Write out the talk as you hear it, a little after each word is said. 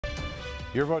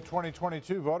Your Vote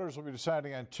 2022 voters will be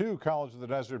deciding on 2 College of the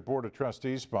Desert Board of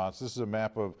Trustees spots. This is a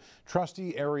map of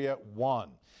Trustee Area 1.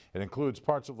 It includes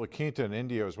parts of La Quinta and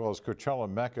Indio, as well as Coachella,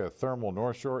 Mecca, Thermal,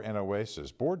 North Shore, and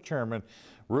Oasis. Board Chairman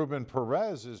Ruben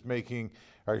Perez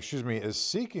is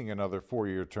seeking another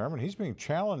 4-year term, and he's being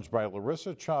challenged by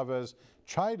Larissa Chavez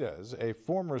Chaidez, a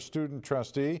former student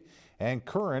trustee and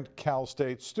current Cal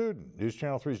State student. News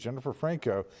Channel 3's Jennifer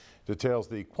Franco details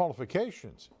the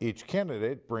qualifications each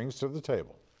candidate brings to the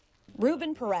table.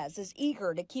 Ruben Perez is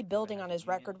eager to keep building on his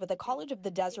record with the College of the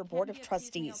Desert Board of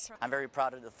Trustees. I'm very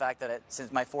proud of the fact that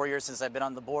since my 4 years since I've been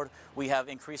on the board, we have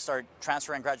increased our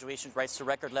transfer and graduation rates to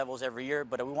record levels every year,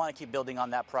 but we want to keep building on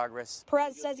that progress.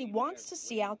 Perez says he wants to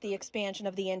see out the expansion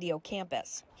of the Indio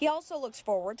campus. He also looks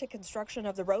forward to construction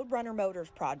of the Roadrunner Motors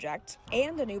project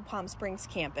and a new Palm Springs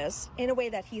campus in a way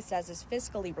that he says is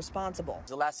fiscally responsible.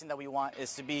 The last thing that we want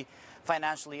is to be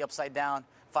financially upside down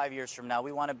 5 years from now.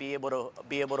 We want to be able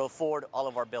to afford all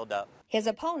of our build up. His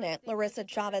opponent, Larissa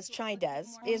Chavez Chaidez,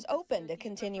 is open to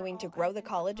continuing to grow the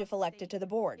college if elected to the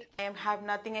board. I have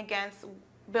nothing against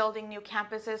building new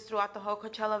campuses throughout the whole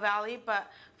Coachella Valley, but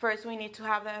first we need to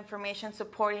have the information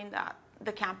supporting that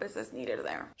the campus is needed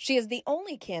there. She is the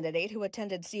only candidate who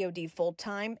attended COD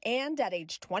full-time and at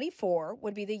age 24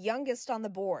 would be the youngest on the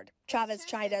board. Chavez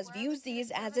Chaidez views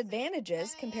these as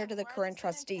advantages compared to the current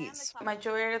trustees.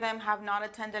 Majority of them have not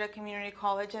attended a community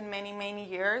college in many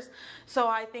years. So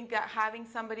I think that having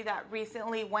somebody that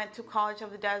recently went to College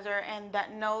of the Desert and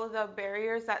that know the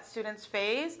barriers that students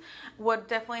face would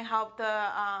definitely help the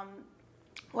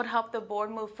board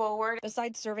move forward.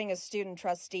 Besides serving as student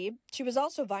trustee, she was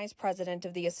also vice president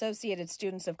of the Associated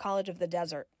Students of College of the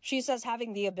Desert. She says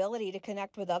having the ability to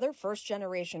connect with other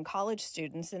first-generation college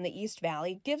students in the East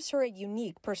Valley gives her a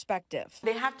unique perspective.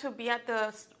 They have to be at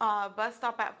the bus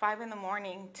stop at 5 in the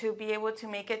morning to be able to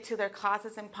make it to their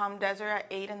classes in Palm Desert at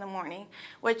 8 in the morning,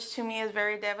 which to me is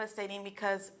very devastating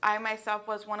because I myself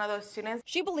was one of those students.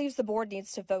 She believes the board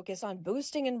needs to focus on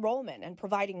boosting enrollment and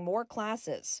providing more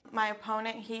classes. My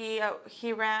opponent,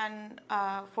 he ran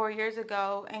 4 years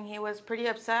ago, and he was pretty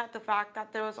upset at the fact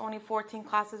that there was only 14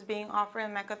 classes being offered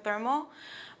in Mecca Thermal.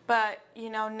 But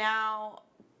now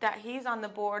that he's on the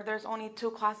board, there's only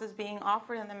 2 classes being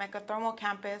offered in the Mecca Thermal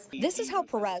campus. This is how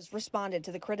Perez responded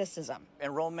to the criticism.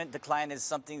 Enrollment decline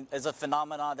is a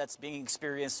phenomenon that's being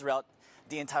experienced throughout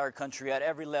the entire country at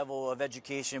every level of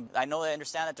education. I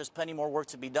understand that there's plenty more work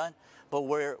to be done, but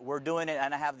we're doing it,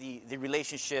 and I have the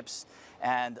relationships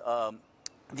and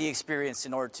the experience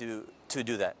in order to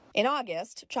do that. In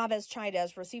August, Chavez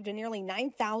Chaidez received a nearly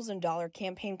 $9,000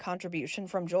 campaign contribution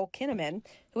from Joel Kinnaman,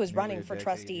 who is running for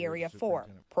Trustee Area 4.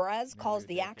 Perez calls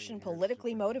the action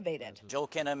politically motivated. Joel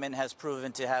Kinnaman has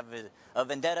proven to have a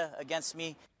vendetta against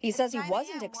me. He says he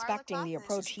wasn't expecting the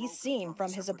approach he's seen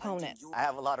from his opponent. I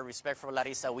have a lot of respect for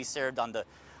Larissa. We served on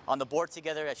the board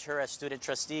together as student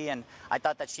trustee, and I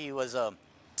thought that she was a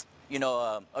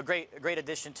great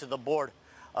addition to the board.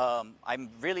 I'm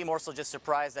really more so just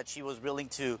surprised that she was willing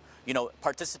to,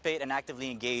 participate and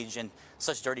actively engage in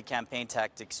such dirty campaign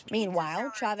tactics.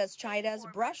 Meanwhile, Chavez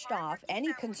Chaidez brushed off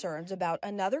any concerns about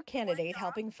another candidate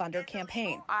helping fund her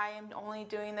campaign. I am only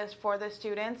doing this for the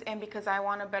students and because I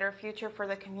want a better future for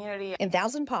the community. In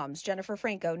Thousand Palms, Jennifer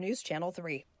Franco, News Channel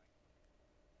 3.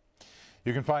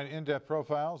 You can find in-depth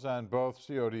profiles on both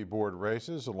COD board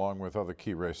races, along with other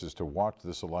key races to watch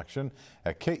this election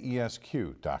at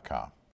KESQ.com.